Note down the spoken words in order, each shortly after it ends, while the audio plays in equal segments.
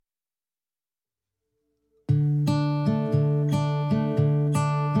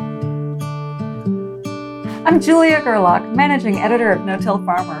I'm Julia Gerlach, Managing Editor of No-Till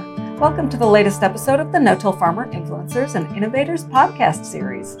Farmer. Welcome to the latest episode of the No-Till Farmer Influencers and Innovators podcast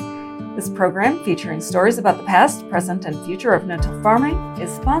series. This program, featuring stories about the past, present, and future of no-till farming,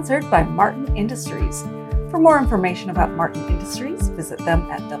 is sponsored by Martin Industries. For more information about Martin Industries, visit them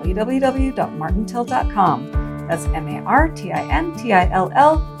at www.martintill.com. That's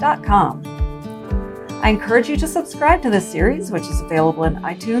MARTINTILL.com. I encourage you to subscribe to this series, which is available in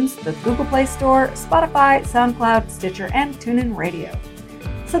iTunes, the Google Play Store, Spotify, SoundCloud, Stitcher, and TuneIn Radio.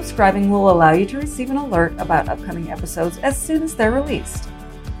 Subscribing will allow you to receive an alert about upcoming episodes as soon as they're released.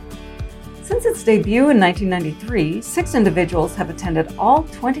 Since its debut in 1993, 6 individuals have attended all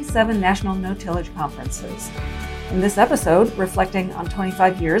 27 national no-tillage conferences. In this episode, reflecting on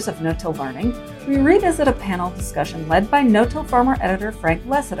 25 years of no-till learning, we revisit a panel discussion led by No-Till Farmer editor Frank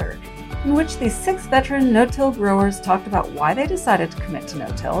Lessiter, in which these 6 veteran no-till growers talked about why they decided to commit to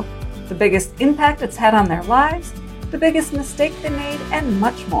no-till, the biggest impact it's had on their lives, the biggest mistake they made, and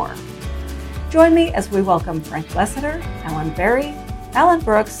much more. Join me as we welcome Frank Lessiter, Alan Berry, Alan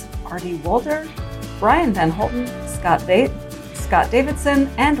Brooks, R.D. Wolder, Brian Van Holten, Scott Davidson,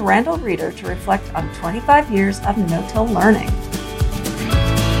 and Randall Reeder to reflect on 25 years of no-till learning.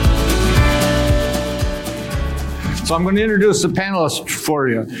 So I'm going to introduce the panelists for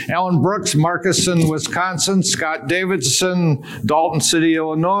you. Alan Brooks, Markeson, Wisconsin. Scott Davidson, Dalton City,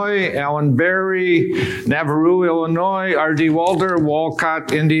 Illinois. Alan Berry, Navarro, Illinois. R.D. Wolder,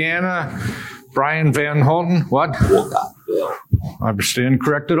 Walcott, Indiana. Brian Van Holten, what? Walcott. I'm staying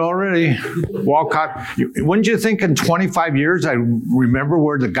corrected already. Walcott. Wouldn't you think in 25 years I remember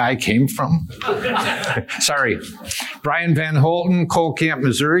where the guy came from? Sorry. Brian Van Holten, Cole Camp,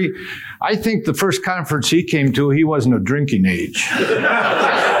 Missouri. I think the first conference he came to, he wasn't of drinking age.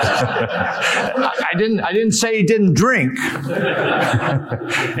 I didn't say he didn't drink.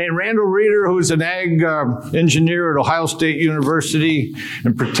 And Randall Reeder, who's an ag engineer at Ohio State University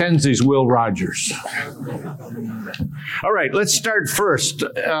and pretends he's Will Rogers. All right, let's start first.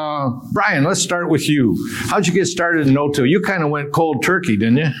 Brian, let's start with you. How'd you get started in no-till? You kind of went cold turkey,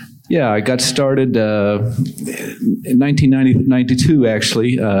 didn't you? Yeah, I got started in 1992,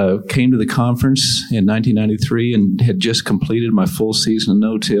 actually. Came to the conference in 1993 and had just completed my full season of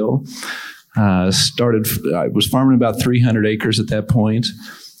no-till. I was farming about 300 acres at that point,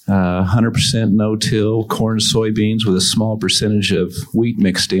 100% no-till, corn, soybeans with a small percentage of wheat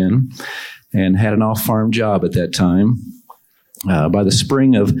mixed in, and had an off-farm job at that time. By the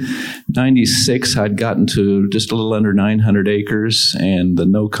spring of 96, I'd gotten to just a little under 900 acres, and the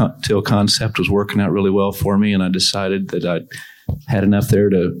no-till concept was working out really well for me, and I decided that I'd had enough there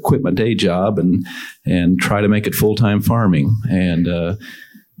to quit my day job and try to make it full-time farming. And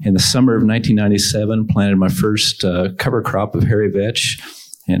in the summer of 1997, planted my first cover crop of hairy vetch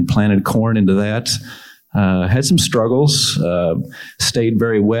and planted corn into that. Had some struggles, stayed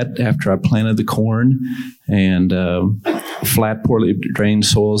very wet after I planted the corn, and flat, poorly drained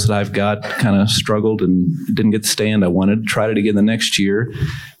soils that I've got kind of struggled and didn't get the stand I wanted. Tried it again the next year,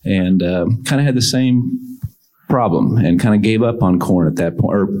 and kind of had the same problem and kind of gave up on corn at that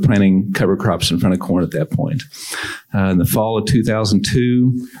point, or planting cover crops in front of corn at that point. In the fall of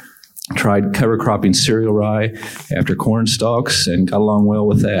 2002, tried cover cropping cereal rye after corn stalks and got along well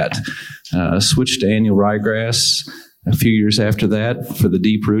with that. Switched to annual ryegrass a few years after that for the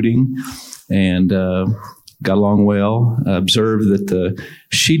deep rooting, and got along well. Observed that the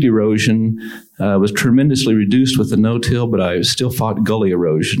sheet erosion was tremendously reduced with the no-till, but I still fought gully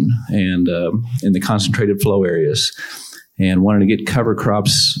erosion and in the concentrated flow areas, and wanted to get cover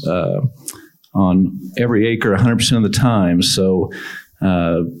crops on every acre 100% of the time. So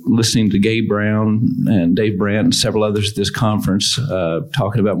listening to Gabe Brown and Dave Brandt and several others at this conference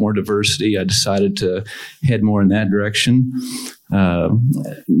talking about more diversity, I decided to head more in that direction. I'm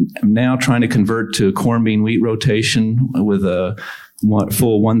now trying to convert to corn, bean, wheat rotation with a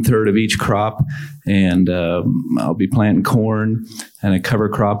full 1/3 of each crop, and I'll be planting corn and a cover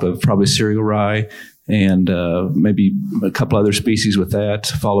crop of probably cereal rye and maybe a couple other species with that,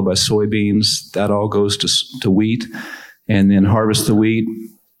 followed by soybeans. That all goes to wheat. And then harvest the wheat,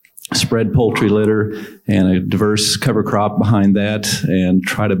 spread poultry litter, and a diverse cover crop behind that, and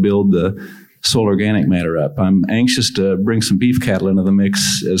try to build the soil organic matter up. I'm anxious to bring some beef cattle into the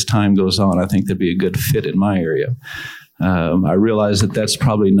mix as time goes on. I think that'd be a good fit in my area. I realize that that's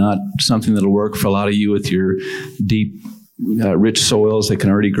probably not something that'll work for a lot of you with your deep, rich soils that can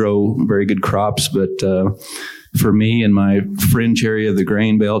already grow very good crops, but for me in my fringe area of the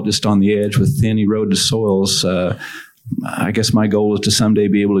grain belt, just on the edge with thin eroded soils, I guess my goal is to someday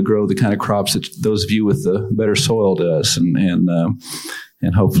be able to grow the kind of crops that those of you with the better soil does, and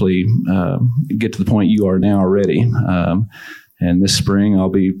and hopefully get to the point you are now already. And this spring, I'll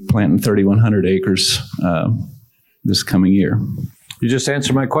be planting 3,100 acres this coming year. You just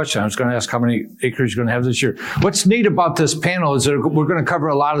answered my question. I was going to ask how many acres you're going to have this year. What's neat about this panel is that we're going to cover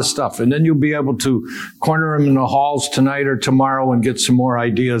a lot of stuff, and then you'll be able to corner them in the halls tonight or tomorrow and get some more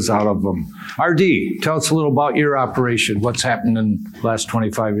ideas out of them. RD, tell us a little about your operation. What's happened in the last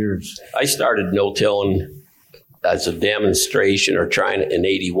 25 years? I started no-tilling as a demonstration or trying in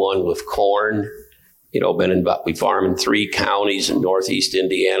 81 with corn. We farm in 3 counties in northeast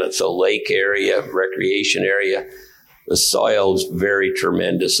Indiana. It's a lake area, recreation area. The soil's very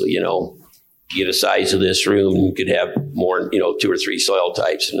tremendous. Get a size of this room, and you could have more, 2 or 3 soil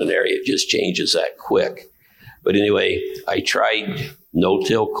types in an area. It just changes that quick. But anyway, I tried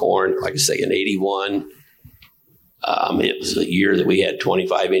no-till corn, like I say, in 81. It was a year that we had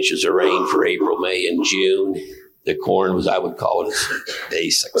 25 inches of rain for April, May, and June. The corn was, I would call it a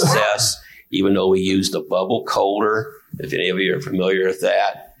success, even though we used a bubble coater. If any of you are familiar with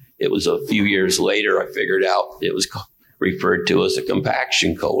that, it was a few years later I figured out it was referred to as a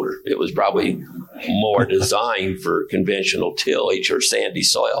compaction coater. It was probably more designed for conventional tillage or sandy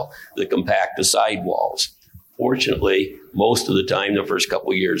soil to compact the sidewalls. Fortunately, most of the time, the first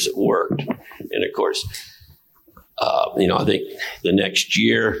couple of years, it worked. And of course, I think the next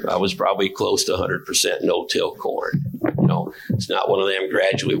year I was probably close to 100% no-till corn. It's not one of them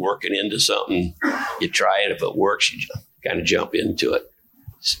gradually working into something. You try it. If it works, you kind of jump into it.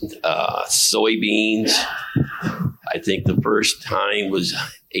 Soybeans, I think the first time was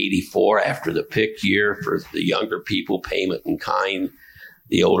 84 after the pick year for the younger people, payment in kind.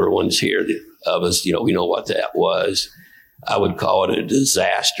 The older ones here of us, we know what that was. I would call it a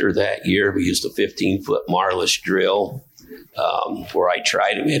disaster that year. We used a 15-foot Marlis drill where I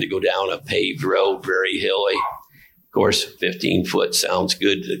tried it. We had to go down a paved road, very hilly. Of course, 15 foot sounds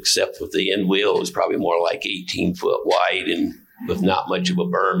good, except with the end wheel, it was probably more like 18 foot wide, and with not much of a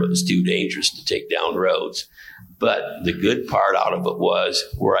berm, it was too dangerous to take down roads. But the good part out of it was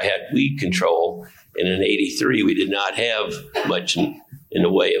where I had weed control, and in 83, we did not have much in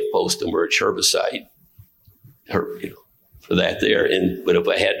the way of post-emerge herbicide for that there. But if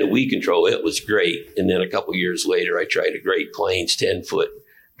I had the weed control, it was great. And then a couple years later, I tried a Great Plains 10-foot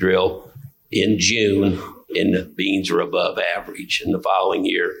drill in June, and the beans were above average. And the following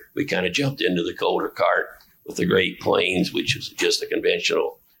year, we kind of jumped into the colder cart with the Great Plains, which was just a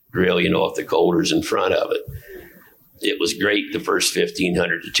conventional drill, if the colder's in front of it. It was great the first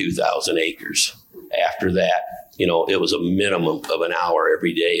 1,500 to 2,000 acres. After that, it was a minimum of an hour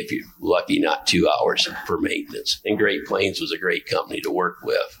every day, if you're lucky, not 2 hours for maintenance. And Great Plains was a great company to work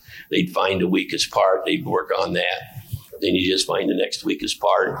with. They'd find the weakest part, they'd work on that. Then you just find the next weakest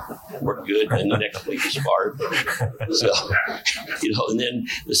part, work good, and the next weakest part. So, and then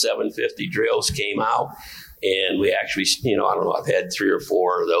the 750 drills came out, and we actually, I don't know, I've had 3 or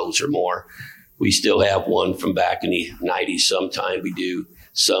 4 of those or more. We still have one from back in the 90s sometime. We do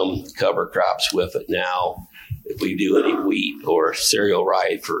some cover crops with it now. If we do any wheat or cereal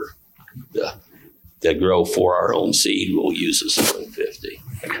rye for the grow for our own seed, we'll use the 750.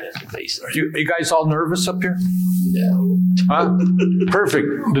 You guys all nervous up here? No. Huh?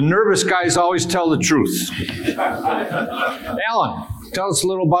 Perfect. The nervous guys always tell the truth. Alan, tell us a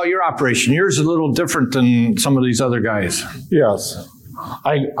little about your operation. Yours is a little different than some of these other guys. Yes.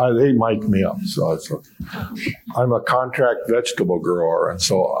 They mic me up. So I'm a contract vegetable grower, and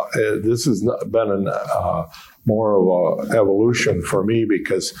so this has been more of an evolution for me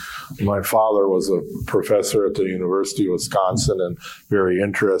because my father was a professor at the University of Wisconsin and very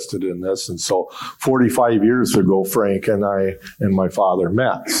interested in this. And so 45 years ago, Frank and I and my father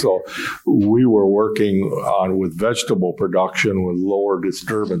met. So we were working with vegetable production with lower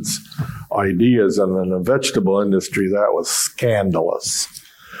disturbance ideas. And in the vegetable industry, that was scandalous.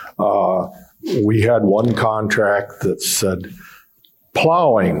 We had one contract that said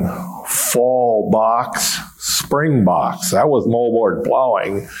plowing, fall box, spring box. That was moldboard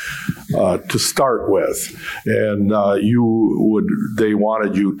plowing to start with. And they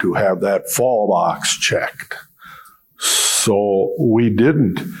wanted you to have that fall box checked. So we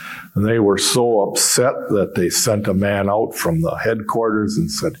didn't. And they were so upset that they sent a man out from the headquarters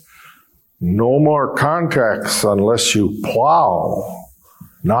and said, no more contracts unless you plow,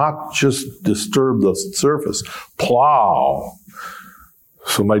 not just disturb the surface, plow.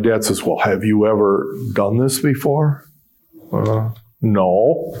 So my dad says, well, have you ever done this before?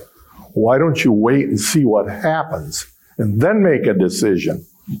 No. Why don't you wait and see what happens and then make a decision?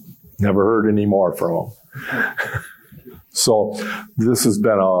 Never heard any more from him. So this has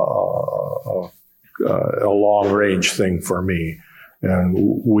been a long-range thing for me.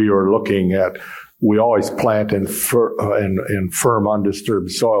 And we are looking at, we always plant in firm,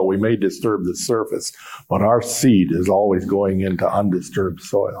 undisturbed soil. We may disturb the surface, but our seed is always going into undisturbed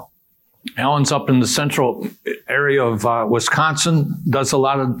soil. Alan's up in the central area of Wisconsin, does a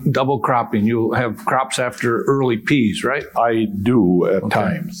lot of double cropping. You have crops after early peas, right? I do at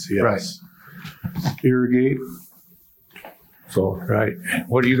times, yes. Right. Irrigate. So, right.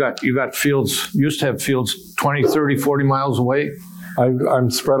 What do you got? You got fields, used to have fields 20, 30, 40 miles away?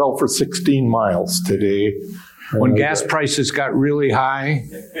 I'm spread out for 16 miles today. When gas prices got really high,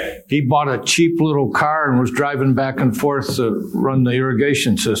 he bought a cheap little car and was driving back and forth to run the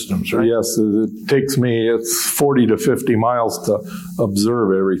irrigation systems, right? Yes, it takes me, it's 40 to 50 miles to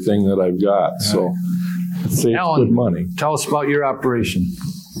observe everything that I've got. So it saves Alan, good money. Tell us about your operation.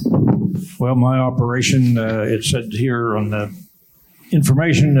 Well, my operation, it said here on the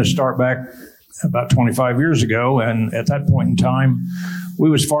information to start back about 25 years ago. And at that point in time,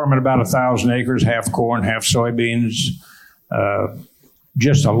 we was farming about 1,000 acres, half corn, half soybeans,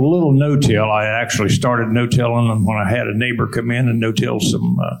 just a little no-till. I actually started no-tilling when I had a neighbor come in and no-till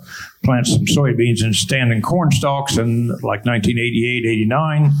plant some soybeans in standing corn stalks in like 1988,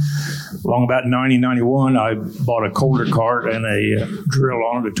 89. Along about 90, 91, I bought a Coulter cart and a drill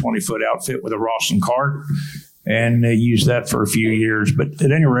on it, a 20-foot outfit with a Rawson cart, and used that for a few years. But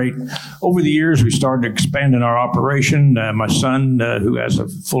at any rate, over the years, we started expanding our operation. My son, who has a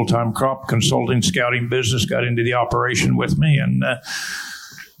full-time crop consulting scouting business, got into the operation with me, and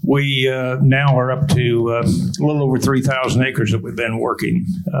we now are up to a little over 3,000 acres that we've been working.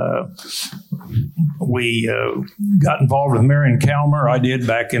 We got involved with Marion Calmer. I did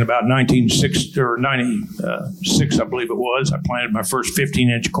back in about 1996 or 96, I believe it was. I planted my first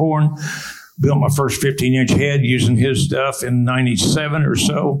 15-inch corn. Built my first 15-inch head using his stuff in 97 or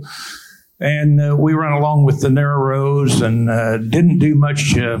so. And we ran along with the narrow rows and didn't do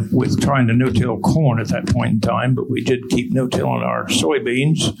much with trying to no-till corn at that point in time, but we did keep no-tilling our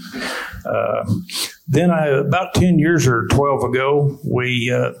soybeans. Then about 10 years or 12 ago,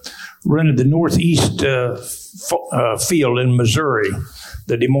 we rented the northeast field in Missouri.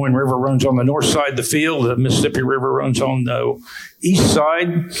 The Des Moines River runs on the north side of the field. The Mississippi River runs on the east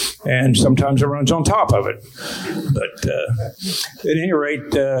side, and sometimes it runs on top of it. But at any rate,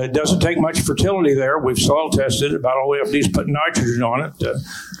 it doesn't take much fertility there. We've soil tested about all the way up to just putting nitrogen on it.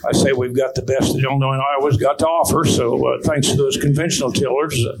 I say we've got the best that Illinois and Iowa's got to offer, so thanks to those conventional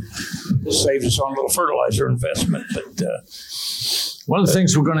tillers, it saves us on a little fertilizer investment. But one of the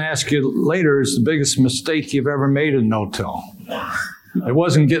things we're going to ask you later is the biggest mistake you've ever made in no-till. It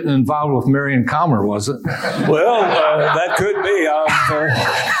wasn't getting involved with Marion Calmer, was it? Well, that could be.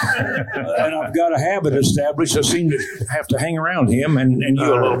 And I've got a habit established. I seem to have to hang around him and you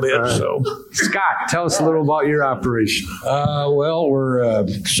a little bit. So, Scott, tell us a little about your operation. Well, we're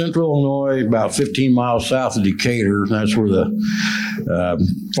central Illinois, about 15 miles south of Decatur. That's where the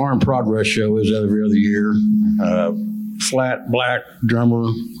Farm Progress Show is every other year. Flat, black,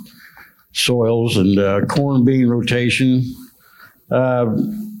 drummer soils and corn bean rotation.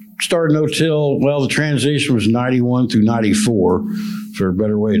 Started no-till, well, the transition was 91 through 94 for a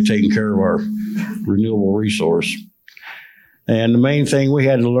better way of taking care of our renewable resource. And the main thing we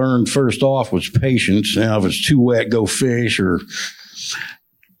had to learn first off was patience. Now, if it's too wet, go fish or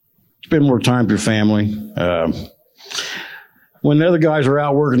spend more time with your family. When the other guys were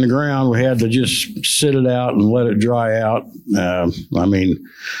out working the ground, we had to just sit it out and let it dry out.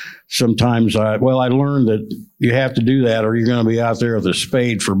 Sometimes I learned that you have to do that or you're going to be out there with a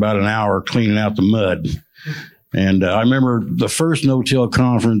spade for about an hour cleaning out the mud. And I remember the first no-till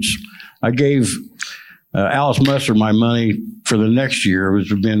conference, I gave Alice Musser my money for the next year. It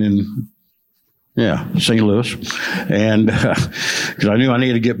had been in St. Louis. And because I knew I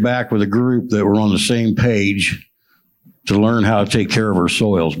needed to get back with a group that were on the same page to learn how to take care of our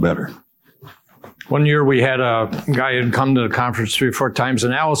soils better. One year we had a guy who had come to the conference 3 or 4 times,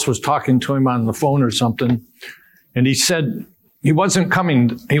 and Alice was talking to him on the phone or something, and he said he wasn't coming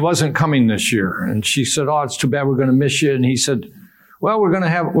this year. And she said, "Oh, it's too bad, we're going to miss you." And he said, "Well, we're going to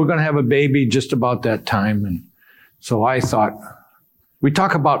have a baby just about that time." And so I thought, we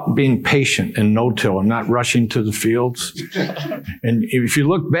talk about being patient and no-till and not rushing to the fields. And if you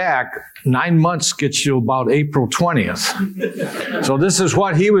look back, 9 months gets you about April 20th. So this is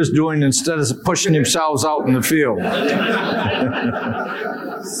what he was doing instead of pushing himself out in the field.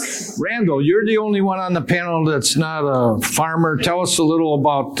 Randall, you're the only one on the panel that's not a farmer. Tell us a little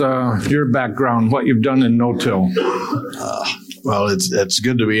about your background, what you've done in no-till. Well, it's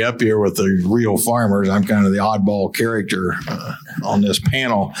good to be up here with the real farmers. I'm kind of the oddball character on this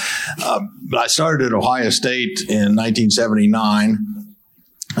panel. But I started at Ohio State in 1979.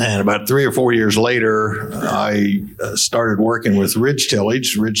 And about 3 or 4 years later, I started working with Ridge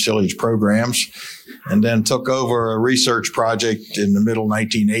Tillage programs, and then took over a research project in the middle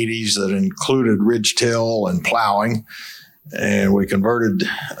 1980s that included ridge till and plowing. And we converted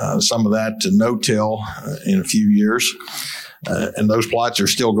some of that to no-till in a few years. And those plots are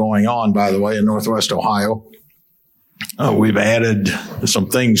still going on, by the way, in Northwest Ohio. We've added some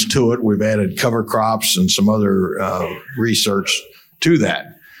things to it. We've added cover crops and some other research to that.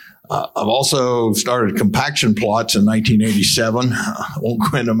 I've also started compaction plots in 1987. I won't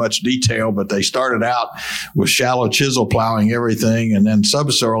go into much detail, but they started out with shallow chisel plowing everything and then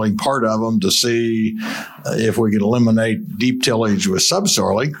subsoiling part of them to see if we could eliminate deep tillage with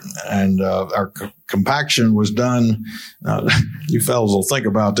subsoiling. And our compaction was done, you fellows will think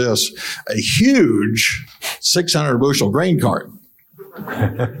about this, a huge 600 bushel grain cart.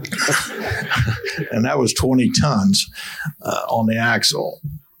 And that was 20 tons on the axle.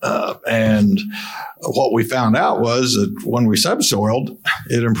 And what we found out was that when we subsoiled,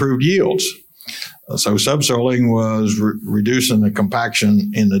 it improved yields. So subsoiling was reducing the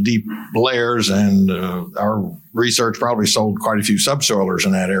compaction in the deep layers, and our research probably sold quite a few subsoilers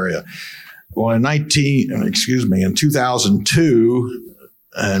in that area. Well, in 2002,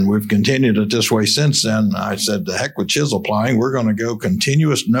 and we've continued it this way since then, I said, the heck with chisel plowing, we're going to go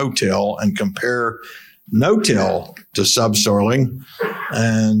continuous no-till and compare no-till to subsoiling,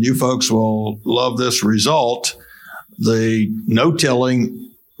 and you folks will love this result. The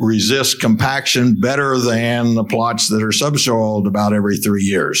no-tilling resists compaction better than the plots that are subsoiled about every 3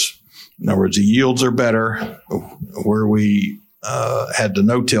 years. In other words, the yields are better where we had the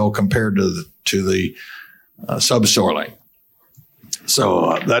no-till compared to the subsoiling.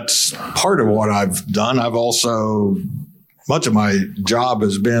 So that's part of what I've done. I've also much of my job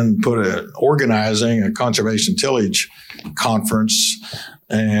has been organizing a conservation tillage conference,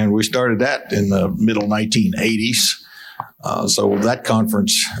 and we started that in the middle 1980s. So that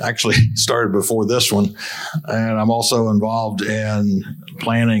conference actually started before this one, and I'm also involved in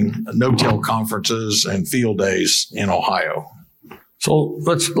planning no-till conferences and field days in Ohio. So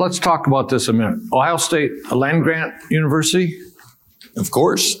let's talk about this a minute. Ohio State, a land-grant university? Of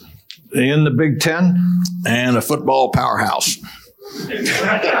course. In the Big Ten? And a football powerhouse.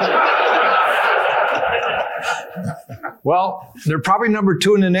 Well, they're probably number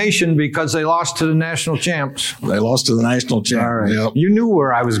 2 in the nation because they lost to the national champs. They lost to the national champs. All right. Yep. You knew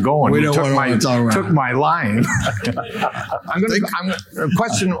where I was going. We don't want to talk about took my line. A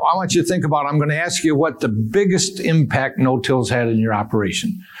question I want you to think about. I'm going to ask you what the biggest impact no-tills had in your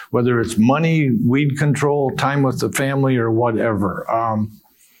operation, whether it's money, weed control, time with the family, or whatever.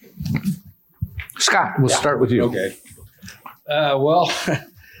 Scott, we'll start with you. Okay. Well,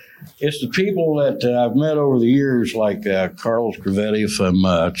 it's the people that I've met over the years, like Carlos Crevetti from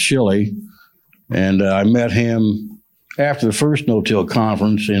Chile. And I met him after the first no-till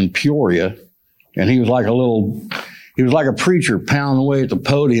conference in Peoria. And he was like a preacher pounding away at the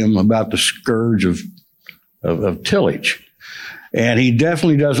podium about the scourge of tillage. And he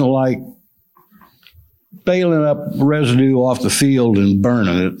definitely doesn't like baling up residue off the field and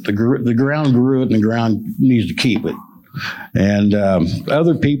burning it. The ground grew it, and the ground needs to keep it. And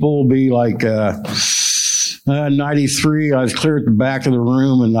other people will be like 93. I was clear at the back of the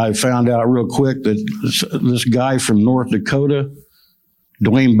room, and I found out real quick that this guy from North Dakota,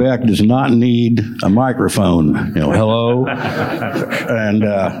 Dwayne Beck, does not need a microphone. Hello. And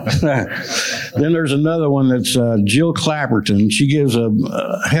then there's another one that's Jill Clapperton. She gives a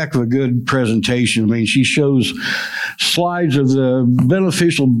heck of a good presentation. I mean, she shows slides of the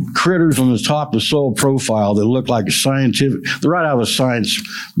beneficial critters on the top of the soil profile that look like they're right out of a science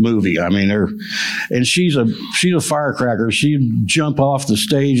movie. I mean, and she's a firecracker. She'd jump off the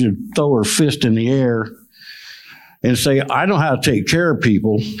stage and throw her fist in the air and say, I know how to take care of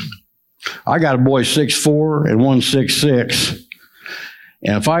people. I got a boy 6'4" and one 6'6".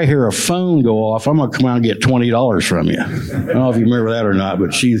 And if I hear a phone go off, I'm going to come out and get $20 from you. I don't know if you remember that or not,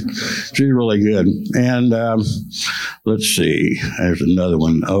 but she's really good. And let's see, there's another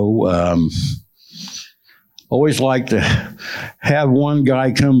one. Always like to have one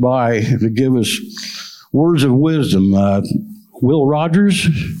guy come by to give us words of wisdom. Will Rogers?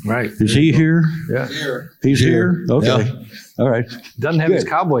 Right. Is he here? Yeah. He's here? Okay. Yeah. All right. Doesn't have his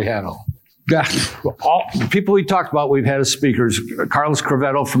cowboy hat on. Yeah. All the people we talked about, we've had as speakers. Carlos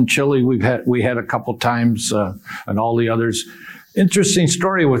Crevetti from Chile, we had a couple times, and all the others. Interesting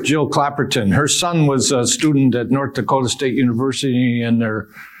story with Jill Clapperton. Her son was a student at North Dakota State University in their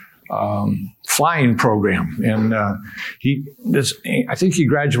flying program. And I think he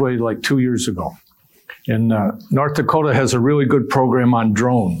graduated like 2 years ago. And North Dakota has a really good program on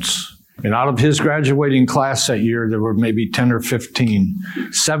drones. And out of his graduating class that year, there were maybe 10 or 15.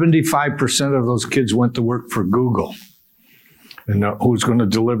 75% of those kids went to work for Google. And who's going to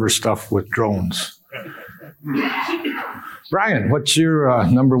deliver stuff with drones? Brian, what's your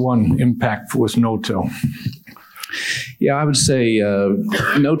number one impact with no-till? Yeah, I would say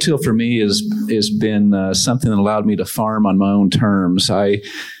no-till for me has been something that allowed me to farm on my own terms. I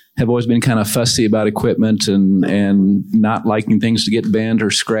have always been kind of fussy about equipment and not liking things to get bent or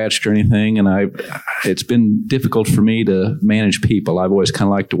scratched or anything. And it's been difficult for me to manage people. I've always kind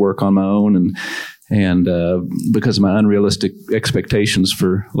of liked to work on my own and because of my unrealistic expectations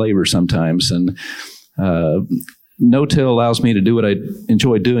for labor sometimes. And no-till allows me to do what I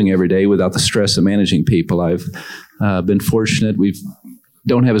enjoy doing every day without the stress of managing people. I've been fortunate. We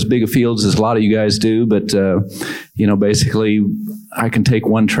don't have as big of fields as a lot of you guys do, but basically I can take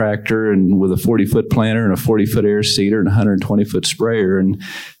one tractor and with a 40-foot planter and a 40-foot air seeder and a 120-foot sprayer and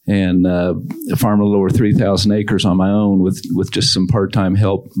farm a little over 3,000 acres on my own with just some part-time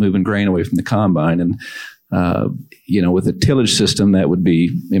help moving grain away from the combine. And with a tillage system, that would be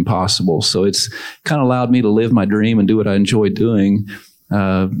impossible. So it's kind of allowed me to live my dream and do what I enjoy doing,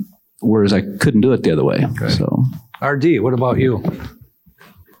 whereas I couldn't do it the other way. Okay. So, RD, what about you?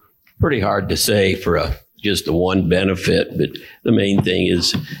 Pretty hard to say for just the one benefit, but the main thing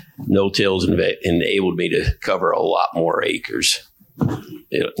is no-till's enabled me to cover a lot more acres.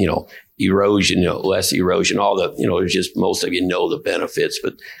 Erosion, less erosion, all the, there's just, most of you know the benefits,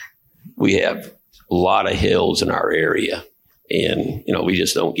 but we have a lot of hills in our area and, we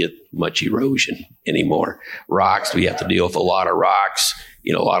just don't get much erosion anymore. Rocks, we have to deal with a lot of rocks.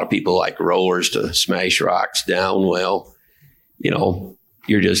 A lot of people like rollers to smash rocks down. Well,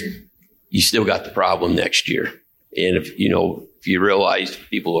 you still got the problem next year. And if you realize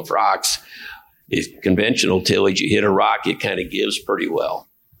people with rocks, if conventional tillage, you hit a rock, it kind of gives pretty well.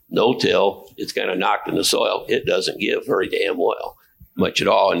 No-till, it's kind of knocked in the soil. It doesn't give very damn well, much at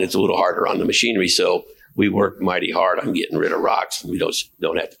all. And it's a little harder on the machinery. So we work mighty hard on getting rid of rocks we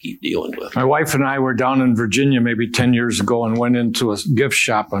don't have to keep dealing with. My wife and I were down in Virginia maybe 10 years ago and went into a gift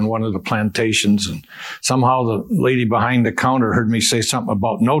shop on one of the plantations. And somehow the lady behind the counter heard me say something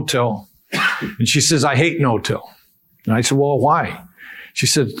about no-till. And she says, I hate no-till. And I said, well, why? She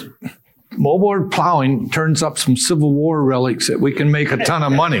said, moldboard plowing turns up some Civil War relics that we can make a ton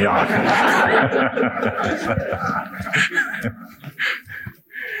of money on.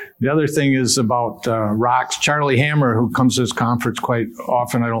 The other thing is about rocks. Charlie Hammer, who comes to this conference quite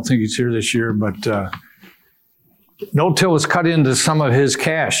often, I don't think he's here this year, but no-till is cut into some of his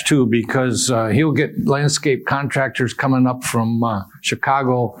cash, too, because he'll get landscape contractors coming up from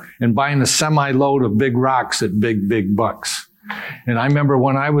Chicago and buying a semi-load of big rocks at big bucks. And I remember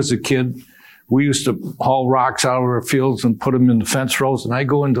when I was a kid, we used to haul rocks out of our fields and put them in the fence rows. And I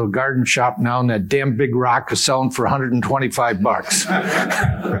go into a garden shop now, and that damn big rock is selling for $125.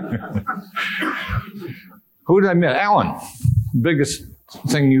 Who did I miss? Alan, biggest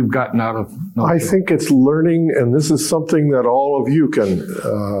thing you've gotten out of no-till? I think it's learning, and this is something that all of you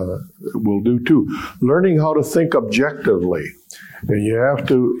will do too. Learning how to think objectively. And you have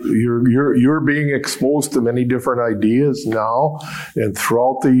to, you're being exposed to many different ideas now, and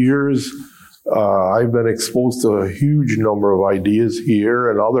throughout the years, I've been exposed to a huge number of ideas here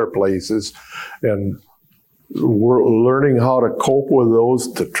and other places, and we're learning how to cope with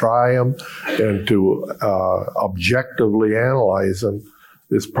those, to try them, and to objectively analyze them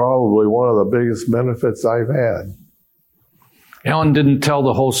is probably one of the biggest benefits I've had. Alan didn't tell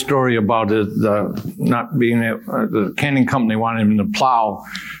the whole story about it, not being the canning company wanted him to plow.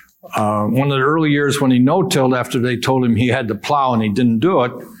 One of the early years when he no-tilled, after they told him he had to plow and he didn't do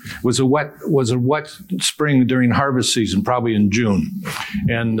it, was a wet spring during harvest season, probably in June.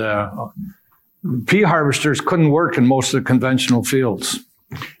 And pea harvesters couldn't work in most of the conventional fields.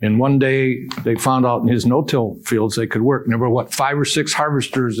 And one day they found out in his no-till fields they could work. And there were, 5 or 6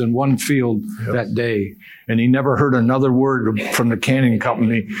 harvesters in one field that day. And he never heard another word from the canning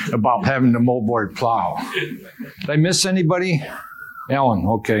company about having to moldboard plow. Did I miss anybody? Alan,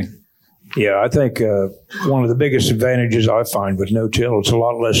 okay. Yeah, I think one of the biggest advantages I find with no-till, it's a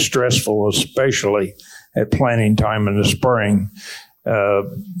lot less stressful, especially at planting time in the spring.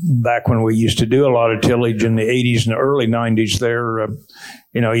 Back when we used to do a lot of tillage in the 80s and the early 90s there,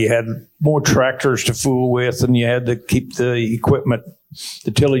 you had more tractors to fool with, and you had to keep the equipment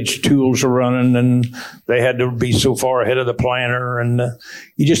the tillage tools are running, and they had to be so far ahead of the planter, and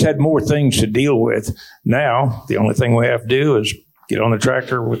you just had more things to deal with. Now, the only thing we have to do is get on the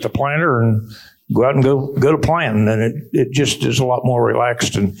tractor with the planter and go out and go to planting, and it just is a lot more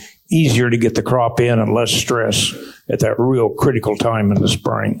relaxed and easier to get the crop in and less stress at that real critical time in the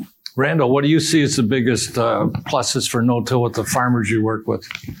spring. Randall, what do you see as the biggest pluses for no-till with the farmers you work with?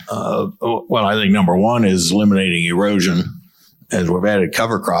 Well, I think number one is eliminating erosion, as we've added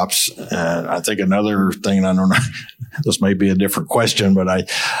cover crops. And I think another thing, I don't know, this may be a different question, but I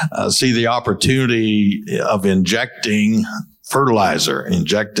see the opportunity of injecting fertilizer,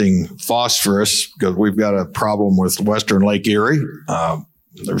 injecting phosphorus, because we've got a problem with Western Lake Erie.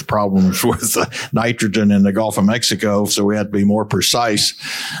 There's problems with nitrogen in the Gulf of Mexico, so we had to be more precise.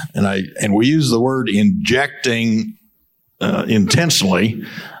 And we use the word injecting intentionally,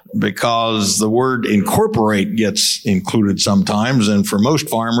 because the word incorporate gets included sometimes. And for most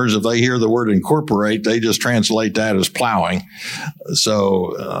farmers, if they hear the word incorporate, they just translate that as plowing.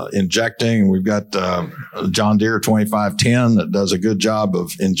 So injecting, we've got John Deere 2510 that does a good job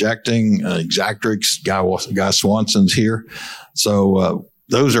of injecting. Exactrix, Guy Swanson's here. So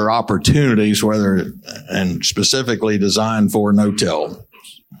those are opportunities, and specifically designed for no-till.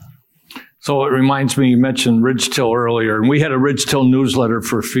 So it reminds me, you mentioned Ridge-Till earlier, and we had a Ridge-Till newsletter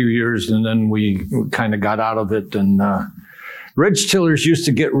for a few years, and then we kind of got out of it. And Ridge-Tillers used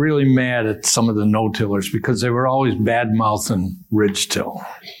to get really mad at some of the no-tillers because they were always bad-mouthing Ridge-Till.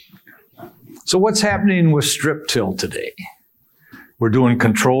 So what's happening with strip-till today? We're doing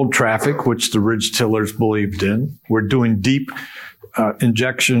controlled traffic, which the Ridge-Tillers believed in. We're doing deep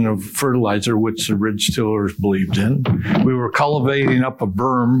injection of fertilizer, which the Ridge-Tillers believed in. We were cultivating up a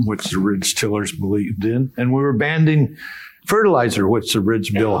berm, which the Ridge-Tillers believed in. And we were banning fertilizer, which the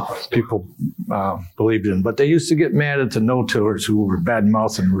Ridge-Bill people believed in. But they used to get mad at the no-tillers who were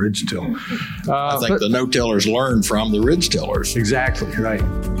bad-mouthing Ridge-Till. I think the no-tillers learned from the Ridge-Tillers. Exactly, right.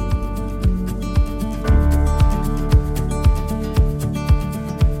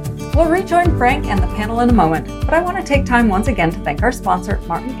 We'll rejoin Frank and the panel in a moment, but I want to take time once again to thank our sponsor,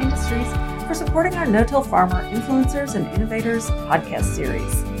 Martin Industries, for supporting our No-Till Farmer Influencers and Innovators podcast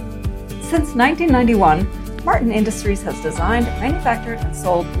series. Since 1991, Martin Industries has designed, manufactured, and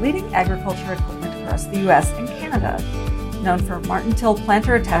sold leading agriculture equipment across the U.S. and Canada. Known for Martin Till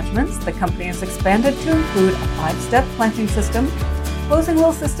planter attachments, the company has expanded to include a 5-step planting system, closing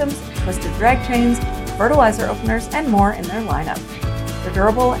wheel systems, twisted drag chains, fertilizer openers, and more in their lineup. Their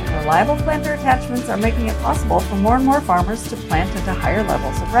durable and reliable planter attachments are making it possible for more and more farmers to plant into higher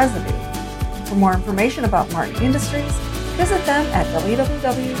levels of residue. For more information about Martin Industries, visit them at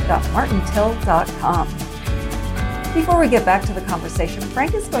www.martintill.com. Before we get back to the conversation,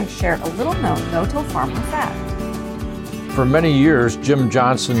 Frank is going to share a little-known no-till farmer fact. For many years, Jim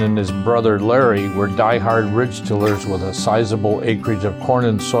Johnson and his brother Larry were die-hard ridge-tillers with a sizable acreage of corn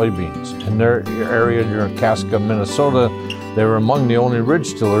and soybeans. In their area near Kaska, Minnesota, they were among the only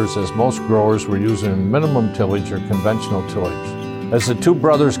ridge-tillers, as most growers were using minimum tillage or conventional tillage. As the two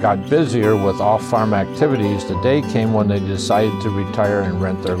brothers got busier with off-farm activities, the day came when they decided to retire and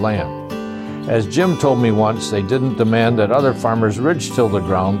rent their land. As Jim told me once, they didn't demand that other farmers ridge-till the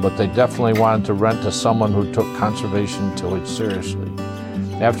ground, but they definitely wanted to rent to someone who took conservation tillage seriously.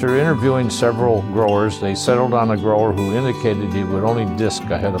 After interviewing several growers, they settled on a grower who indicated he would only disc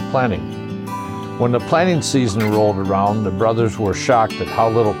ahead of planting. When the planting season rolled around, the brothers were shocked at how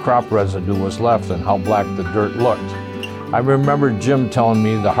little crop residue was left and how black the dirt looked. I remember Jim telling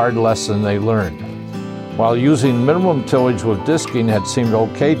me the hard lesson they learned. While using minimum tillage with disking had seemed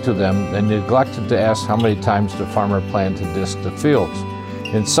okay to them, they neglected to ask how many times the farmer planned to disc the fields.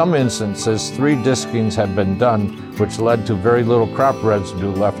 In some instances, 3 diskings had been done, which led to very little crop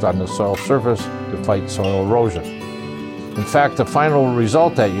residue left on the soil surface to fight soil erosion. In fact, the final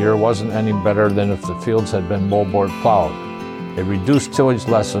result that year wasn't any better than if the fields had been moldboard plowed. A reduced tillage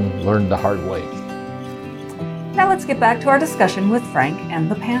lesson learned the hard way. Now let's get back to our discussion with Frank and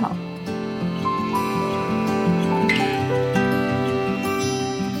the panel.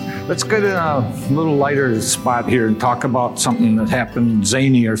 Let's get in a little lighter spot here and talk about something that happened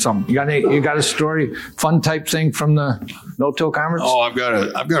zany or something. You got a story, fun type thing from the No-Till Conference? Oh, I've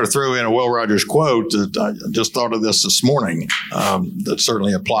got to throw in a Will Rogers quote that I just thought of this morning that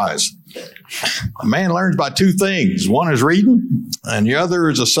certainly applies. A man learns by 2 things. One is reading, and the other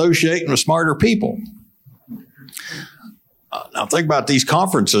is associating with smarter people. Now think about these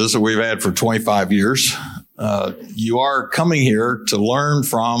conferences that we've had for 25 years. You are coming here to learn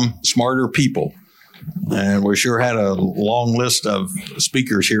from smarter people. And we sure had a long list of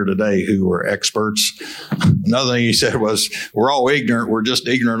speakers here today who were experts. Another thing he said was, we're all ignorant. We're just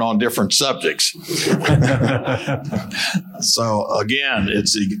ignorant on different subjects. So again,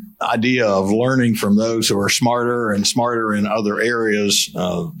 it's the idea of learning from those who are smarter and smarter in other areas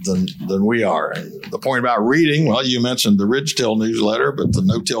than we are. And the point about reading, well, you mentioned the Ridge-Till newsletter, but the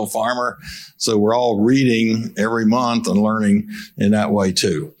No-Till Farmer. So we're all reading every month and learning in that way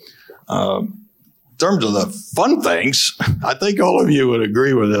too. In terms of the fun things, I think all of you would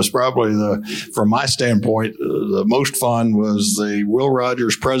agree with this. Probably from my standpoint, the most fun was the Will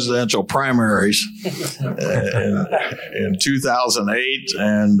Rogers presidential primaries in 2008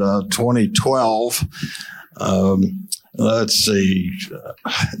 and 2012. Let's see.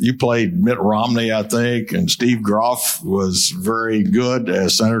 You played Mitt Romney, I think, and Steve Groff was very good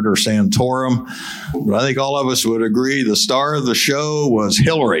as Senator Santorum. But I think all of us would agree the star of the show was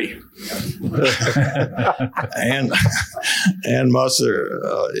Hillary. and Musser,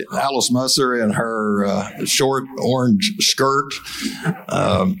 Alice Musser in her short orange skirt,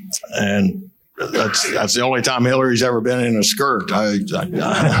 and that's the only time Hillary's ever been in a skirt. I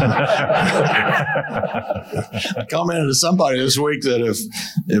commented to somebody this week that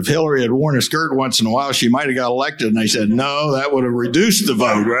if Hillary had worn a skirt once in a while, she might have got elected. And they said, no, that would have reduced the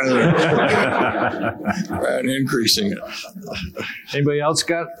vote rather than increasing it. Anybody else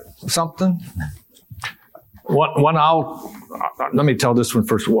got something? Let me tell this one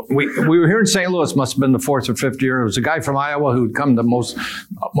first. We were here in St. Louis, must have been the 4th or 5th year. It was a guy from Iowa who'd come to most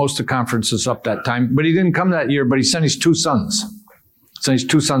of the conferences up that time, but he didn't come that year, but he sent his 2 sons. Sent his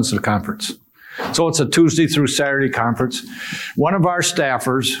 2 sons to the conference. So it's a Tuesday through Saturday conference. One of our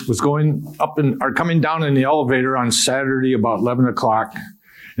staffers was coming down in the elevator on Saturday about 11 o'clock,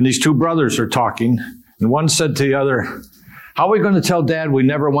 and these 2 brothers are talking, and one said to the other, how are we going to tell Dad we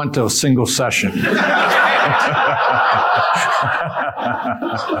never went to a single session?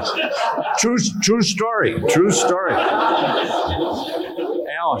 True story.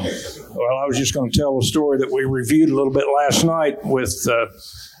 Alan. Well, I was just going to tell a story that we reviewed a little bit last night with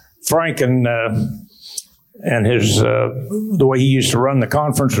Frank and his the way he used to run the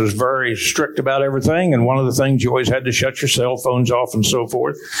conference was very strict about everything. And one of the things, you always had to shut your cell phones off and so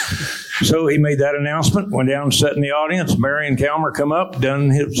forth. So he made that announcement, went down and sat in the audience. Marion Calmer come up, done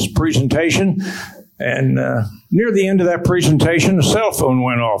his presentation. And near the end of that presentation, the cell phone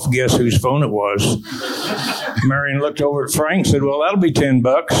went off. Guess whose phone it was? Marion looked over at Frank and said, well, that'll be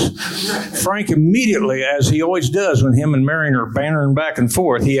 $10. Frank immediately, as he always does when him and Marion are bantering back and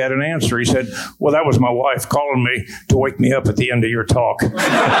forth, he had an answer. He said, well, that was my wife calling me to wake me up at the end of your talk.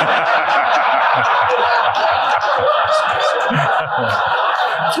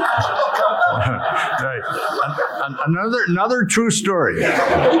 Right. Another true story.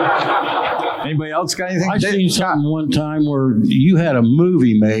 Anybody else got anything? I seen something one time where you had a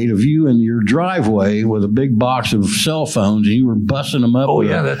movie made of you in your driveway with a big box of cell phones, and you were busting them up with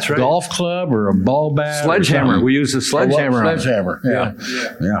that's right. Golf club or a ball bat. Sledgehammer. We used a sledgehammer. Sledgehammer. Yeah.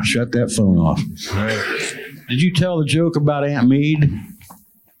 Shut that phone off. Right. Did you tell the joke about Aunt Mead?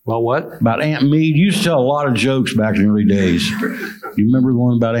 Well, what? About Aunt Mead. You used to tell a lot of jokes back in the early days. You remember the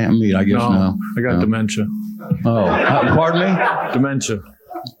one about Aunt Mead? I guess no. I got dementia. Oh, pardon me? Dementia.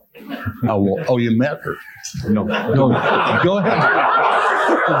 Oh, you met her? No. Go ahead.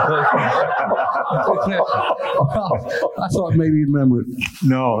 I thought maybe you'd remember it.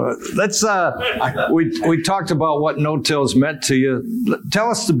 No. Let's. We talked about what no-till's meant to you. Tell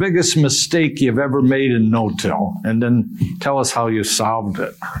us the biggest mistake you've ever made in no-till, and then tell us how you solved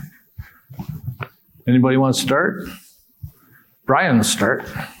it. Anybody want to start? Brian will start.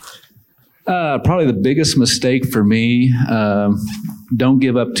 Probably the biggest mistake for me, don't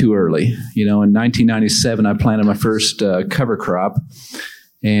give up too early. You know, in 1997, I planted my first cover crop.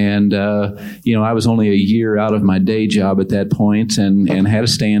 And, I was only a year out of my day job at that point and had a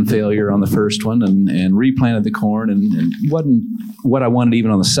stand failure on the first one and replanted the corn and wasn't what I wanted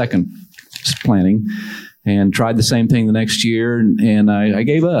even on the second planting, and tried the same thing the next year and I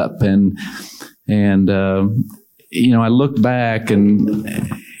gave up. And I looked back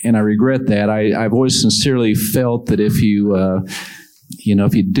and I regret that. I've always sincerely felt that if you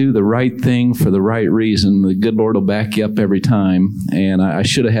do the right thing for the right reason, the good Lord will back you up every time. And I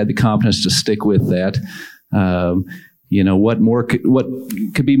should have had the confidence to stick with that. What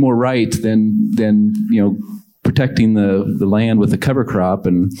could be more right than protecting the land with the cover crop?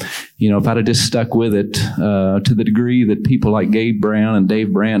 And, if I'd have just stuck with it to the degree that people like Gabe Brown and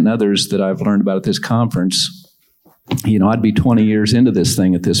Dave Brandt and others that I've learned about at this conference, I'd be 20 years into this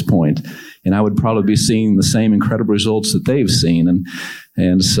thing at this point, and I would probably be seeing the same incredible results that they've seen.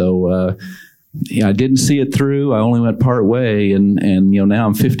 And so, I didn't see it through. I only went part way, and now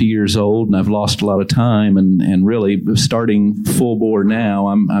I'm 50 years old, and I've lost a lot of time, and really starting full bore now,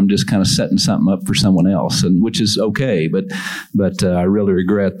 I'm just kind of setting something up for someone else, and which is okay, but I really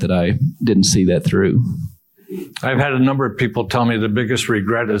regret that I didn't see that through. I've had a number of people tell me the biggest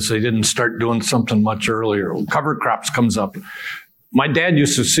regret is they didn't start doing something much earlier. Cover crops comes up. My dad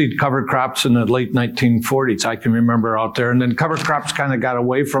used to seed cover crops in the late 1940s. I can remember out there. And then cover crops kind of got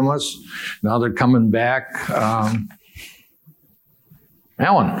away from us. Now they're coming back. Alan,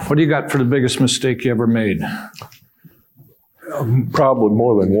 what do you got for the biggest mistake you ever made? Probably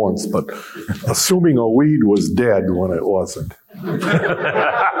more than once, but assuming a weed was dead when it wasn't.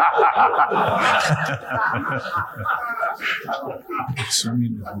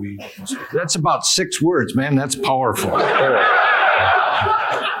 That's about 6 words, man. That's powerful.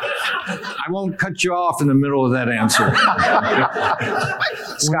 I won't cut you off in the middle of that answer.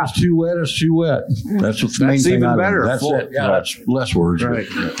 Scott, it's too wet, it's too wet. That's the main thing. Even better. That's it. Yeah, that's less words. Right.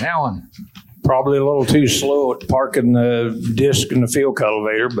 Alan. Probably a little too slow at parking the disc in the field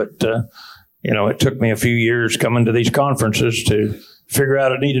cultivator, but it took me a few years coming to these conferences to figure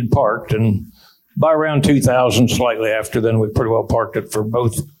out it needed parked, and by around 2000, slightly after then, we pretty well parked it for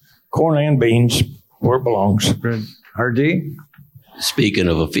both corn and beans where it belongs. Good. RD? Speaking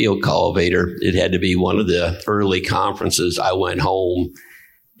of a field cultivator, it had to be one of the early conferences. I went home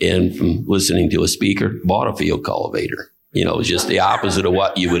and from listening to a speaker, bought a field cultivator. It was just the opposite of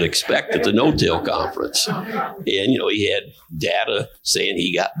what you would expect at the no-till conference. And, he had data saying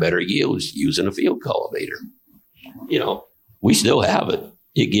he got better yields using a field cultivator. We still have it.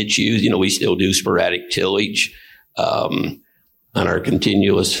 It gets used. We still do sporadic tillage. On our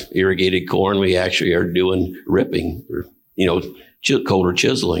continuous irrigated corn, we actually are doing ripping, or, colder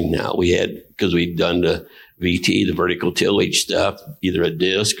chiseling now. We had, because we'd done the VT, the vertical tillage stuff, either a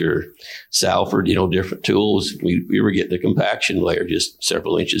disc or Salford, different tools. We were getting the compaction layer just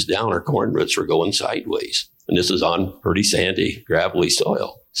several inches down. Our corn roots were going sideways. And this is on pretty sandy, gravelly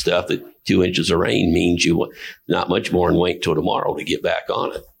soil. Stuff that 2 inches of rain means you want not much more and wait till tomorrow to get back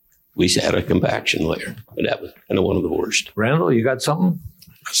on it. We had a compaction layer, and that was kind of one of the worst. Randall, you got something?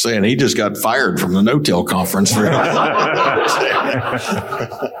 Saying he just got fired from the no-till conference.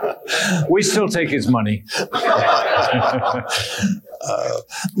 We still take his money.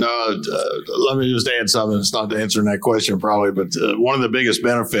 Let me just add something. It's not answering that question probably, but one of the biggest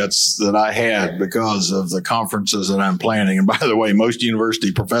benefits that I had because of the conferences that I'm planning, and by the way, most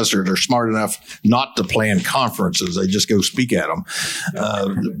university professors are smart enough not to plan conferences. They just go speak at them.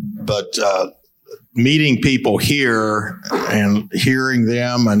 But meeting people here and hearing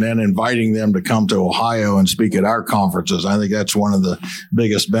them and then inviting them to come to Ohio and speak at our conferences, I think that's one of the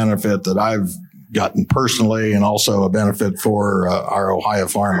biggest benefit that I've gotten personally, and also a benefit for our Ohio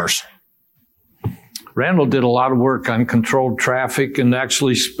farmers. Randall did a lot of work on controlled traffic and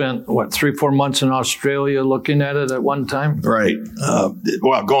actually spent, 3-4 months in Australia looking at it at one time? Right.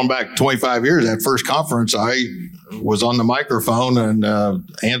 Going back 25 years, that first conference, I was on the microphone and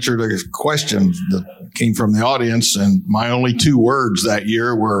answered a question that came from the audience, and my only 2 words that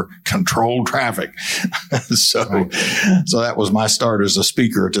year were controlled traffic. So that was my start as a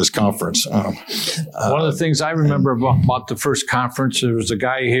speaker at this conference. One of the things I remember about the first conference, there was a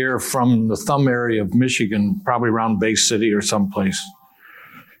guy here from the Thumb area of Michigan, probably around Bay City or someplace,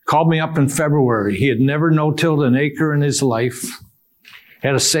 called me up in February. He had never no-tilled an acre in his life.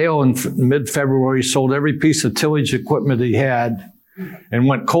 Had a sale in mid-February, sold every piece of tillage equipment he had, and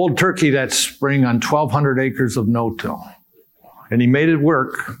went cold turkey that spring on 1,200 acres of no-till. And he made it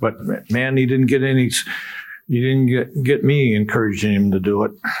work, but man, he didn't get get me encouraging him to do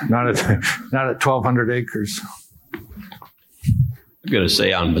it. Not at 1,200 acres. I'm going to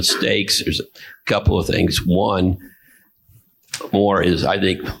say on mistakes, there's a couple of things. One more is I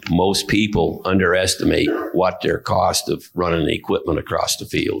think most people underestimate what their cost of running the equipment across the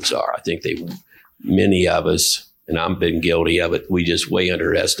fields are. I think many of us, and I've been guilty of it, we just way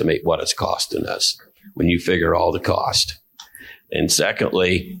underestimate what it's costing us when you figure all the cost. And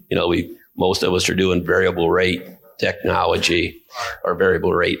secondly, most of us are doing variable rate technology or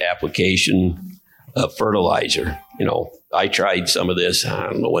variable rate application of fertilizer. I tried some of this, I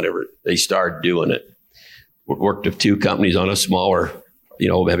don't know, whenever they started doing it. Worked with 2 companies on a smaller,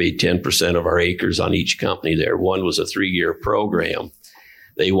 maybe 10% of our acres on each company there. One was a 3-year program.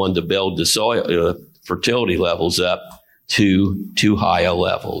 They wanted to build the soil fertility levels up to too high a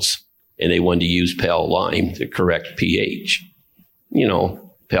levels. And they wanted to use Pell Lime to correct pH.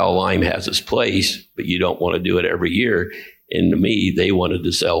 Pell Lime has its place, but you don't want to do it every year. And to me, they wanted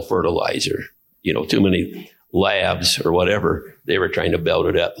to sell fertilizer. Too many labs or whatever, they were trying to build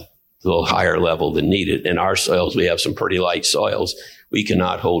it up little higher level than needed. In our soils, we have some pretty light soils. We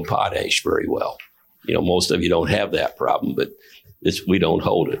cannot hold potash very well. Most of you don't have that problem, but we don't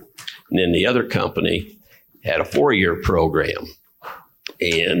hold it. And then the other company had a 4-year program,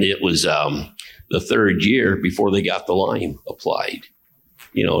 and it was the third year before they got the lime applied.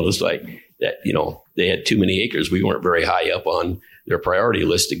 It was like that, they had too many acres. We weren't very high up on their priority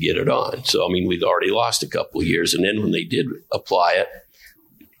list to get it on. So, we'd already lost a couple of years. And then when they did apply it,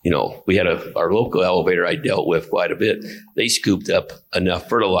 we had our local elevator I dealt with quite a bit. They scooped up enough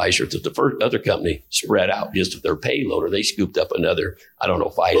fertilizer that the other company spread out just with their payloader. They scooped up another, 5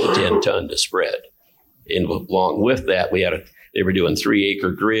 to 10 ton to spread. And along with that, they were doing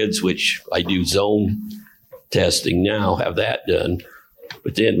 3-acre grids, which I do zone testing now, have that done.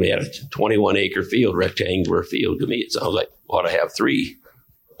 But then we had a 21-acre field, rectangular field. To me, it sounds like we ought to have 7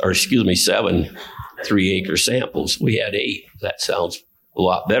 3-acre samples. We had 8. That sounds a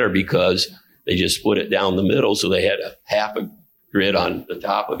lot better because they just split it down the middle, so they had a half a grid on the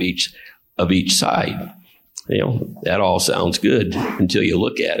top of each side. That all sounds good until you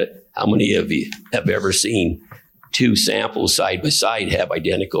look at it. How many of you have ever seen 2 samples side by side have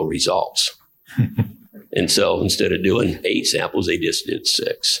identical results? And so instead of doing 8 samples, they just did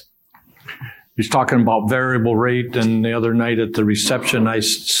 6. He's talking about variable rate, and the other night at the reception, I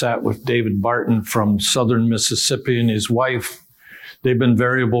sat with David Barton from southern Mississippi and his wife. They've been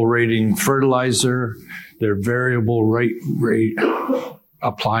variable rating fertilizer. They're variable rate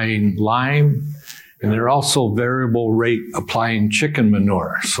applying lime, and they're also variable rate applying chicken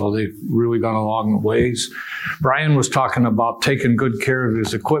manure. So they've really gone a long ways. Brian was talking about taking good care of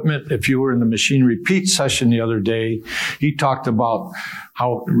his equipment. If you were in the machine repeat session the other day, he talked about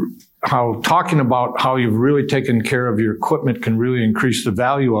how talking about how you've really taken care of your equipment can really increase the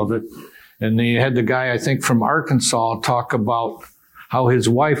value of it. And then you had the guy, I think, from Arkansas talk about how his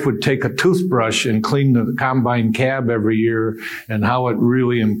wife would take a toothbrush and clean the combine cab every year, and how it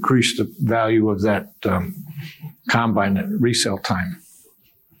really increased the value of that combine at resale time.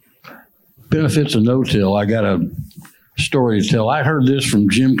 Benefits of no-till. I got a story to tell. I heard this from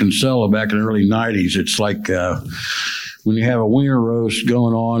Jim Kinsella back in the early 90s. It's like when you have a winter roast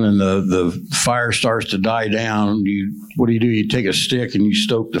going on and the fire starts to die down, what do? You take a stick and you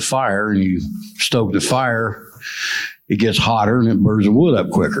stoke the fire, and you stoke the fire. It gets hotter and it burns the wood up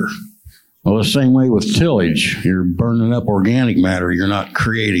quicker. Well, the same way with tillage. You're burning up organic matter. You're not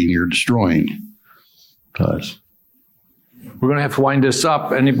creating, you're destroying. We're going to have to wind this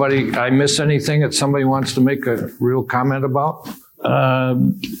up. Anybody, I miss anything that somebody wants to make a real comment about? I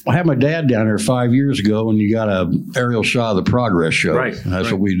had my dad down there 5 years ago, and you got an aerial shot of the progress show. Right.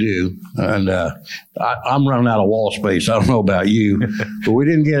 That's what we do. And I'm running out of wall space. I don't know about you, but we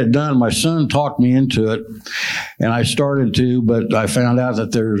didn't get it done. My son talked me into it, and I started to, but I found out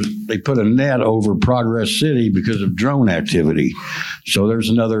that they put a net over Progress City because of drone activity. So there's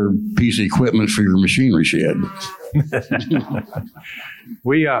another piece of equipment for your machinery shed.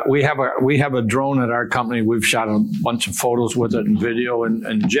 We have a drone at our company. We've shot a bunch of photos with it and video.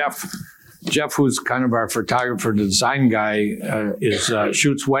 And Jeff, who's kind of our photographer, design guy,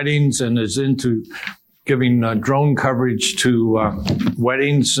 shoots weddings and is into giving drone coverage to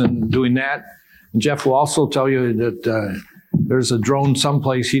weddings and doing that. And Jeff will also tell you that there's a drone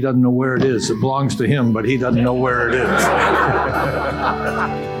someplace he doesn't know where it is. It belongs to him, but he doesn't know where it is.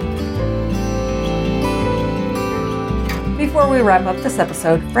 Before we wrap up this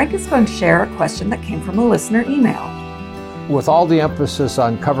episode, Frank is going to share a question that came from a listener email. With all the emphasis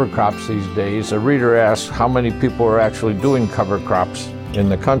on cover crops these days, a reader asks how many people are actually doing cover crops in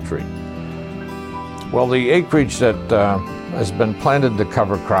the country. Well, the acreage that has been planted to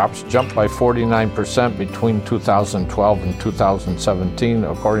cover crops jumped by 49% between 2012 and 2017,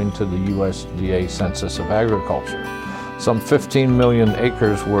 according to the USDA Census of Agriculture. Some 15 million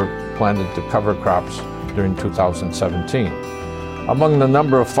acres were planted to cover crops during 2017. Among the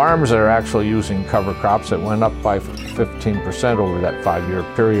number of farms that are actually using cover crops, it went up by 15% over that 5-year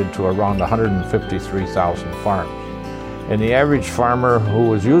period to around 153,000 farms. And the average farmer who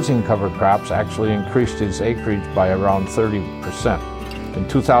was using cover crops actually increased his acreage by around 30%. In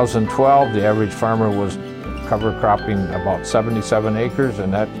 2012, the average farmer was cover cropping about 77 acres,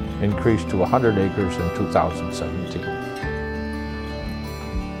 and that increased to 100 acres in 2017.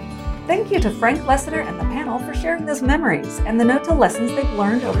 Thank you to Frank Lessiter and the panel for sharing those memories and the no-till lessons they've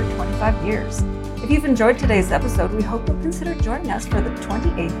learned over 25 years. If you've enjoyed today's episode, we hope you'll consider joining us for the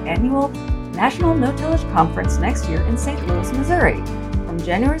 28th Annual National No-Tillage Conference next year in St. Louis, Missouri, from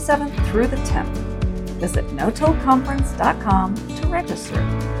January 7th through the 10th. Visit notillconference.com to register.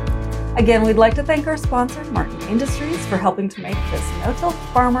 Again, we'd like to thank our sponsor, Martin Industries, for helping to make this No-Till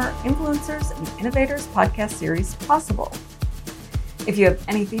Farmer Influencers and Innovators podcast series possible. If you have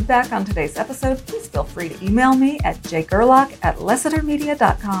any feedback on today's episode, please feel free to email me at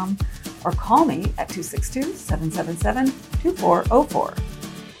jgerlach@lessitermedia.com or call me at 262-777-2404.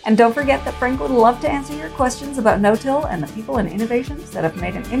 And don't forget that Frank would love to answer your questions about no-till and the people and innovations that have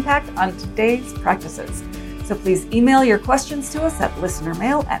made an impact on today's practices. So please email your questions to us at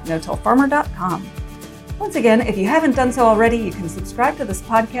listenermail@notillfarmer.com. Once again, if you haven't done so already, you can subscribe to this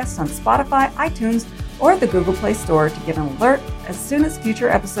podcast on Spotify, iTunes, or the Google Play Store to get an alert as soon as future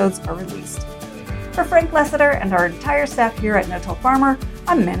episodes are released. For Frank Lessiter and our entire staff here at No-Till Farmer,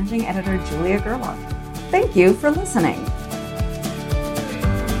 I'm Managing Editor Julia Gerlach. Thank you for listening.